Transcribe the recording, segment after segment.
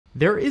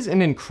There is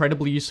an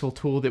incredibly useful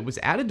tool that was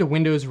added to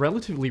Windows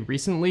relatively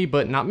recently,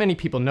 but not many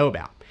people know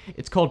about.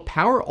 It's called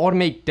Power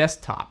Automate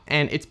Desktop,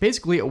 and it's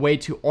basically a way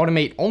to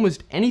automate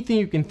almost anything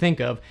you can think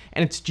of,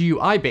 and it's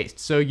GUI based,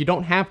 so you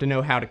don't have to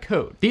know how to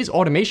code. These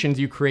automations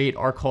you create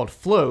are called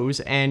flows,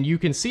 and you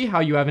can see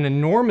how you have an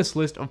enormous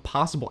list of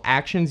possible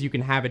actions you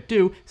can have it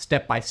do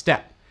step by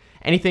step.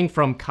 Anything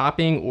from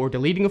copying or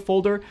deleting a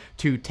folder,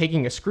 to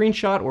taking a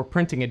screenshot or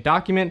printing a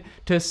document,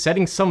 to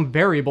setting some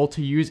variable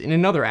to use in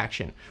another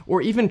action,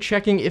 or even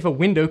checking if a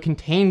window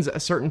contains a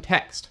certain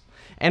text.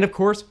 And of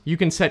course, you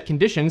can set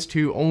conditions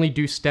to only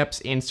do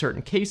steps in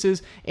certain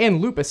cases,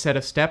 and loop a set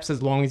of steps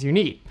as long as you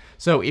need.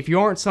 So if you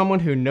aren't someone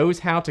who knows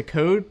how to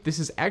code, this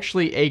is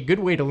actually a good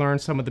way to learn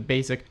some of the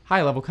basic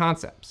high-level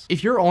concepts.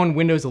 If you're on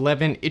Windows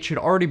 11, it should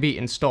already be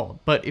installed,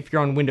 but if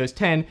you're on Windows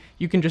 10,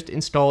 you can just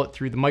install it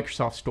through the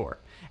Microsoft Store.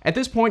 At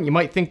this point, you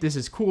might think this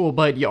is cool,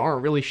 but you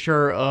aren't really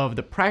sure of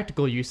the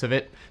practical use of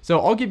it, so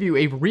I'll give you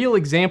a real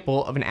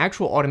example of an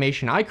actual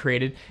automation I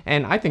created,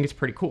 and I think it's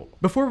pretty cool.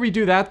 Before we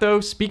do that though,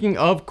 speaking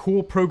of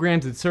cool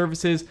programs and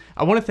services,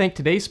 I want to thank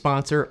today's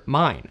sponsor,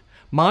 Mine.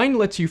 Mine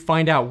lets you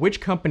find out which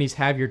companies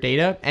have your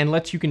data and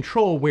lets you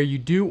control where you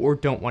do or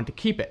don't want to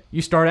keep it.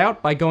 You start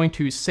out by going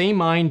to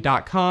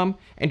saymine.com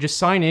and just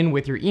sign in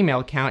with your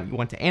email account you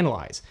want to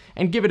analyze,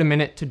 and give it a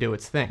minute to do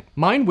its thing.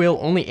 Mine will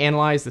only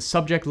analyze the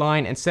subject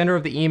line and center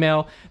of the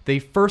email, the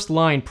first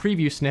line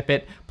preview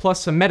snippet,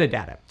 plus some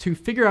metadata to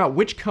figure out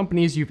which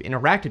companies you've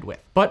interacted with.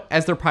 But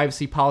as their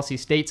privacy policy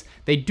states,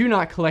 they do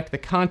not collect the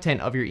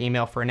content of your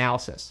email for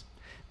analysis.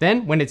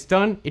 Then, when it's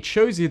done, it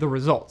shows you the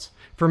results.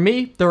 For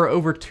me, there are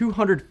over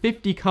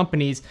 250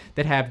 companies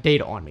that have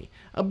data on me.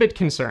 A bit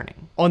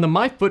concerning. On the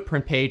My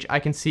Footprint page,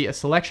 I can see a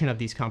selection of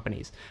these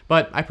companies,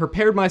 but I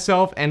prepared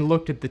myself and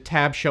looked at the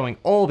tab showing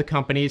all the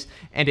companies,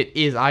 and it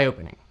is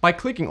eye-opening. By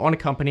clicking on a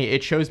company,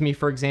 it shows me,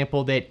 for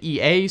example, that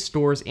EA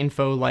stores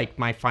info like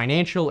my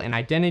financial and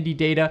identity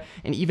data,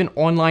 and even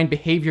online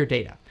behavior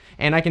data.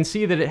 And I can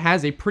see that it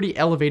has a pretty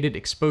elevated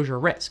exposure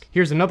risk.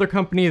 Here's another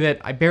company that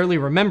I barely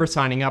remember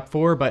signing up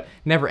for, but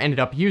never ended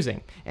up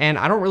using, and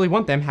I don't really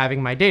want them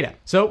having my data.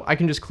 So I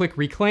can just click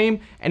Reclaim,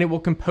 and it will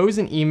compose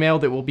an email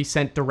that will be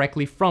sent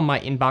directly from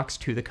my inbox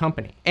to the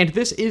company. And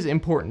this is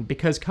important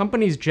because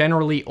companies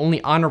generally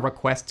only honor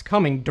requests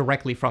coming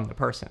directly from the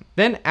person.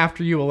 Then,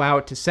 after you allow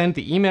it to send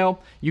the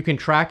email, you can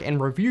track and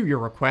review your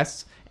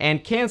requests,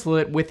 and cancel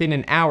it within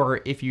an hour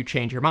if you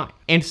change your mind.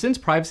 And since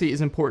privacy is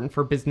important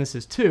for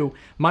businesses too,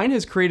 Mine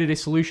has created a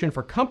solution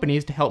for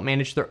companies to help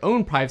manage their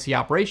own privacy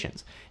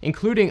operations,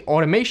 including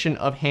automation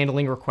of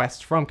handling requests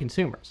from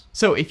consumers.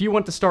 So if you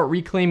want to start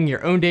reclaiming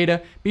your own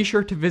data, be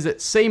sure to visit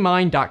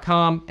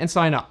saymine.com and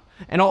sign up,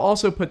 and I'll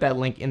also put that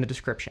link in the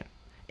description.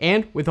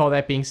 And with all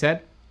that being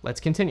said, let's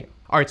continue.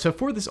 Alright, so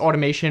for this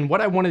automation,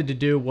 what I wanted to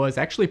do was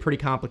actually pretty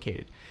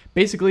complicated.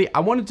 Basically, I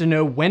wanted to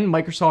know when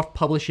Microsoft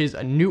publishes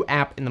a new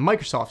app in the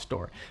Microsoft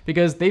Store,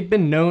 because they've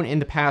been known in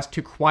the past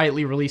to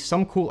quietly release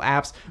some cool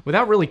apps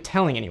without really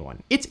telling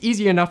anyone. It's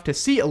easy enough to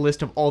see a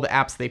list of all the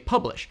apps they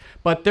publish,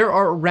 but there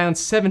are around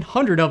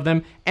 700 of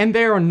them, and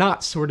they are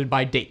not sorted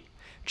by date.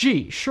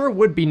 Gee, sure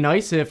would be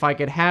nice if I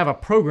could have a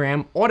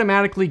program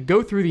automatically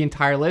go through the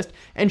entire list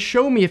and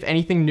show me if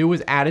anything new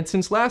was added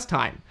since last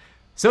time.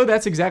 So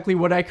that's exactly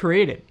what I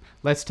created.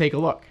 Let's take a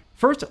look.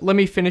 First, let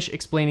me finish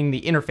explaining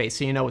the interface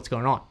so you know what's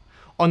going on.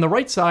 On the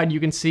right side, you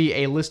can see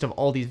a list of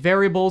all these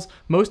variables,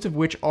 most of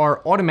which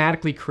are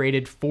automatically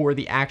created for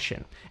the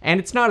action. And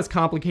it's not as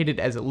complicated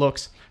as it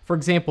looks. For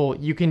example,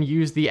 you can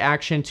use the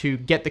action to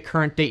get the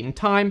current date and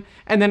time,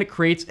 and then it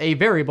creates a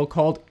variable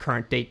called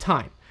current date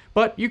time.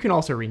 But you can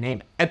also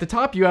rename it. At the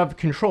top, you have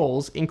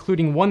controls,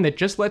 including one that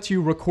just lets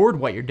you record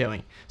what you're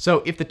doing.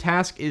 So if the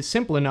task is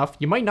simple enough,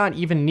 you might not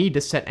even need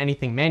to set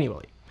anything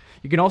manually.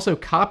 You can also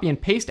copy and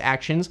paste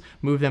actions,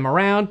 move them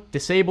around,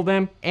 disable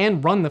them,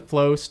 and run the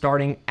flow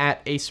starting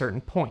at a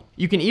certain point.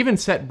 You can even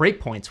set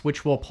breakpoints,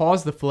 which will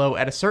pause the flow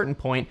at a certain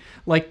point,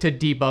 like to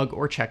debug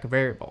or check a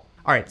variable.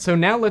 Alright, so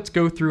now let's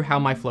go through how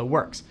my flow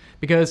works,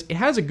 because it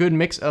has a good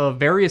mix of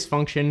various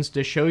functions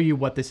to show you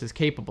what this is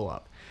capable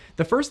of.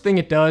 The first thing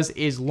it does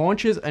is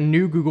launches a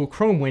new Google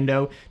Chrome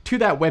window to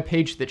that web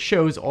page that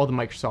shows all the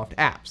Microsoft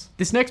apps.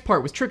 This next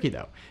part was tricky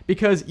though,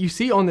 because you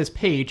see on this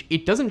page,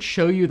 it doesn't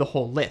show you the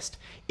whole list.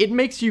 It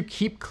makes you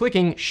keep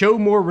clicking show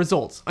more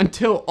results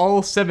until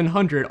all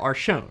 700 are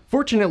shown.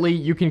 Fortunately,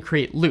 you can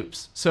create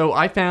loops. So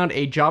I found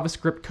a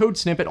JavaScript code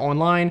snippet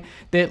online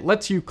that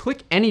lets you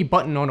click any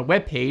button on a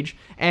web page,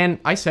 and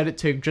I set it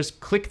to just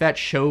click that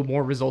show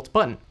more results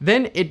button.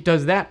 Then it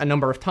does that a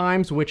number of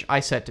times, which I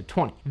set to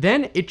 20.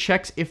 Then it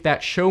checks if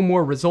that show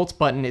more results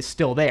button is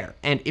still there,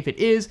 and if it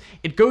is,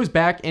 it goes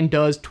back and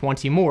does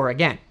 20 more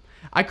again.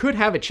 I could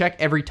have it check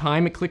every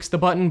time it clicks the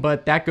button,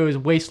 but that goes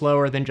way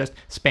slower than just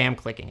spam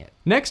clicking it.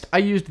 Next, I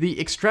used the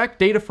extract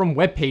data from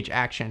web page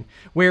action,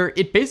 where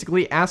it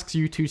basically asks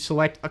you to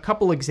select a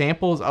couple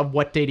examples of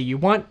what data you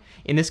want.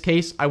 In this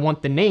case, I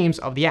want the names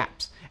of the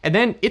apps. and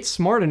then it's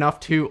smart enough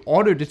to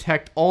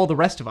auto-detect all the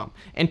rest of them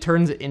and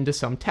turns it into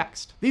some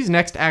text. These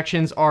next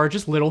actions are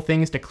just little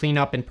things to clean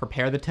up and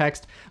prepare the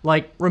text,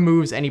 like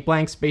removes any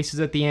blank spaces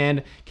at the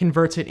end,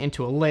 converts it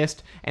into a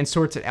list, and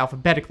sorts it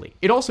alphabetically.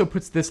 It also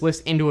puts this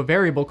list into a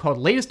variable called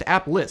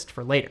latest_app_list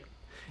for later.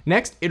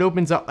 Next, it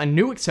opens up a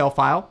new Excel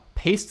file,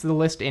 pastes the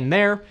list in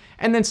there,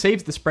 and then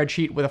saves the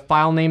spreadsheet with a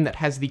file name that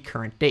has the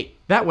current date.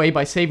 That way,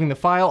 by saving the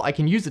file, I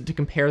can use it to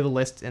compare the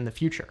lists in the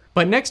future.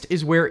 But next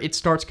is where it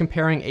starts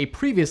comparing a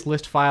previous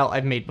list file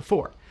I've made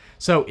before.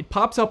 So it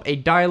pops up a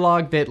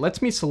dialog that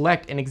lets me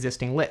select an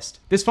existing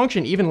list. This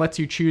function even lets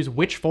you choose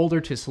which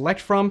folder to select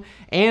from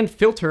and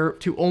filter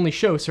to only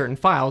show certain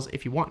files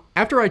if you want.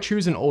 After I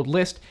choose an old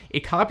list,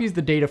 it copies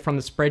the data from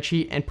the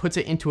spreadsheet and puts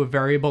it into a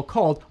variable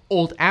called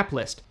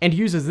old_app_list and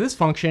uses this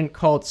function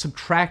called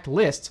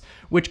subtract_lists,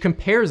 which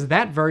compares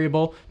that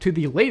variable to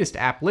the latest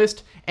app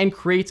list and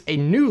creates a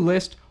new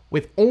list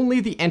with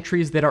only the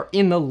entries that are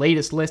in the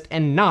latest list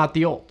and not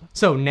the old.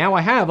 So now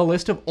I have a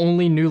list of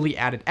only newly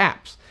added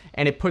apps,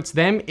 and it puts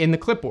them in the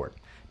clipboard.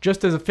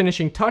 Just as a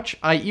finishing touch,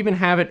 I even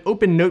have it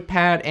open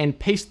Notepad and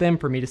paste them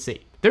for me to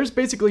see. There's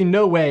basically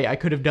no way I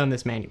could have done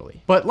this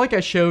manually. But like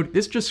I showed,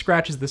 this just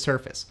scratches the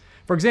surface.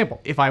 For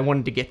example, if I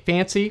wanted to get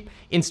fancy,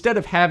 instead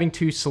of having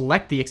to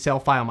select the Excel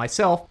file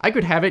myself, I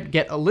could have it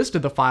get a list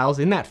of the files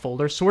in that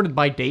folder sorted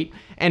by date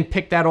and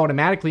pick that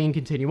automatically and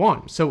continue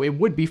on, so it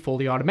would be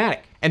fully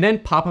automatic. And then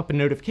pop up a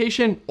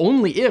notification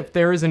only if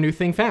there is a new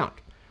thing found.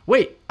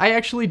 Wait, I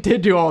actually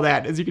did do all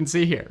that, as you can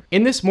see here.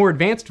 In this more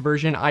advanced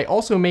version, I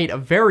also made a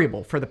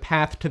variable for the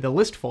path to the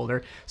list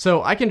folder,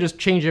 so I can just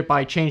change it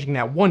by changing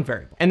that one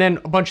variable. And then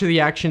a bunch of the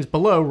actions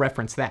below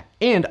reference that.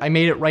 And I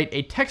made it write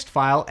a text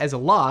file as a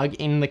log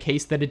in the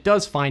case that it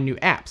does find new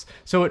apps,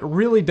 so it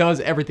really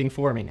does everything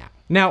for me now.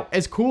 Now,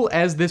 as cool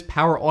as this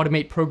Power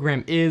Automate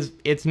program is,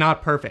 it's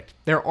not perfect.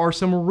 There are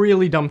some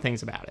really dumb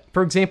things about it.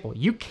 For example,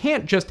 you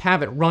can't just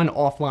have it run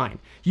offline.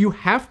 You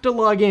have to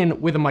log in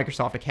with a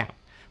Microsoft account.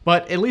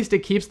 But at least it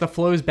keeps the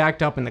flows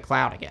backed up in the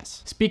cloud, I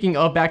guess. Speaking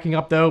of backing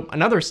up though,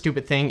 another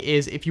stupid thing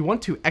is if you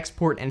want to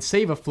export and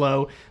save a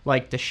flow,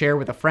 like to share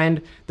with a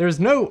friend, there's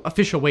no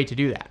official way to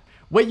do that.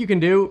 What you can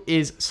do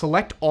is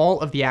select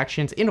all of the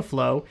actions in a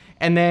flow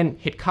and then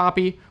hit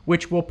copy,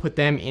 which will put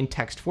them in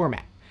text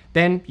format.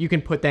 Then you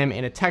can put them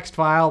in a text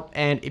file,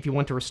 and if you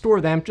want to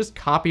restore them, just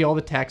copy all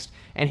the text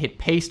and hit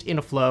paste in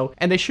a flow,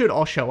 and they should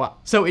all show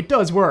up. So it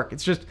does work,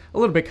 it's just a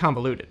little bit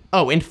convoluted.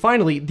 Oh, and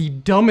finally, the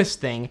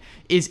dumbest thing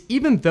is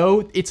even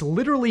though it's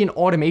literally an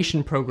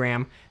automation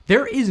program,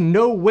 there is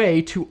no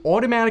way to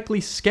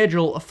automatically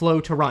schedule a flow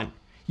to run.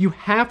 You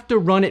have to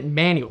run it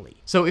manually.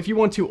 So if you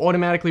want to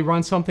automatically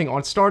run something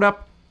on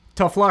startup,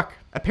 tough luck.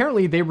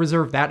 Apparently they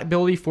reserve that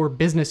ability for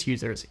business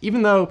users,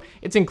 even though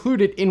it's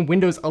included in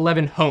Windows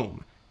 11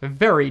 Home.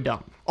 Very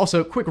dumb.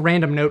 Also, quick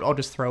random note I'll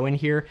just throw in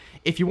here.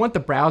 If you want the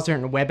browser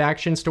and web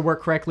actions to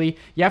work correctly,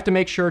 you have to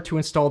make sure to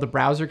install the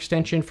browser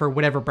extension for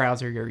whatever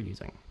browser you're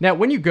using. Now,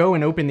 when you go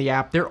and open the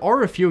app, there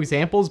are a few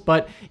examples,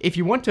 but if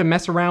you want to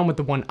mess around with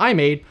the one I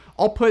made,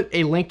 I'll put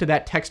a link to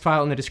that text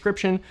file in the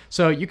description,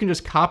 so you can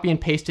just copy and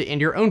paste it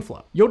into your own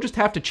flow. You'll just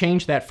have to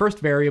change that first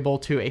variable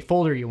to a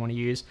folder you want to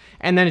use,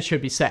 and then it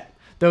should be set.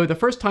 Though the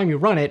first time you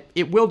run it,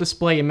 it will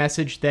display a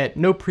message that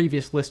no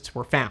previous lists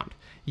were found.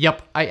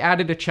 Yup, I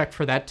added a check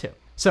for that too.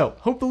 So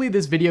hopefully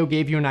this video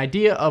gave you an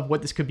idea of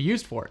what this could be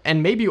used for,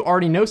 and maybe you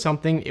already know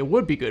something it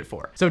would be good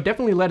for. So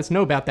definitely let us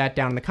know about that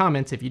down in the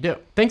comments if you do.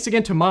 Thanks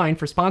again to Mind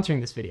for sponsoring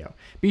this video.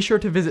 Be sure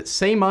to visit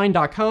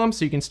saymind.com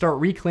so you can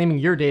start reclaiming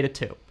your data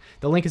too.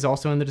 The link is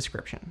also in the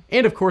description.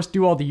 And of course,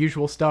 do all the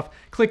usual stuff.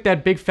 Click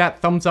that big fat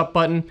thumbs up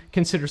button,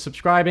 consider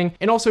subscribing,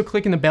 and also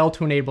clicking the bell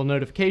to enable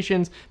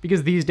notifications,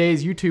 because these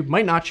days YouTube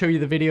might not show you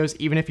the videos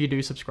even if you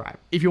do subscribe.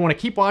 If you want to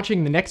keep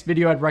watching, the next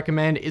video I'd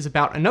recommend is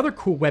about another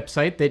cool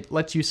website that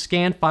lets you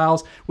scan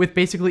files with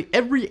basically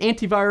every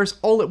antivirus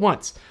all at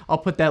once. I'll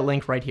put that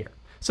link right here.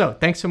 So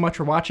thanks so much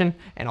for watching,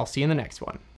 and I'll see you in the next one.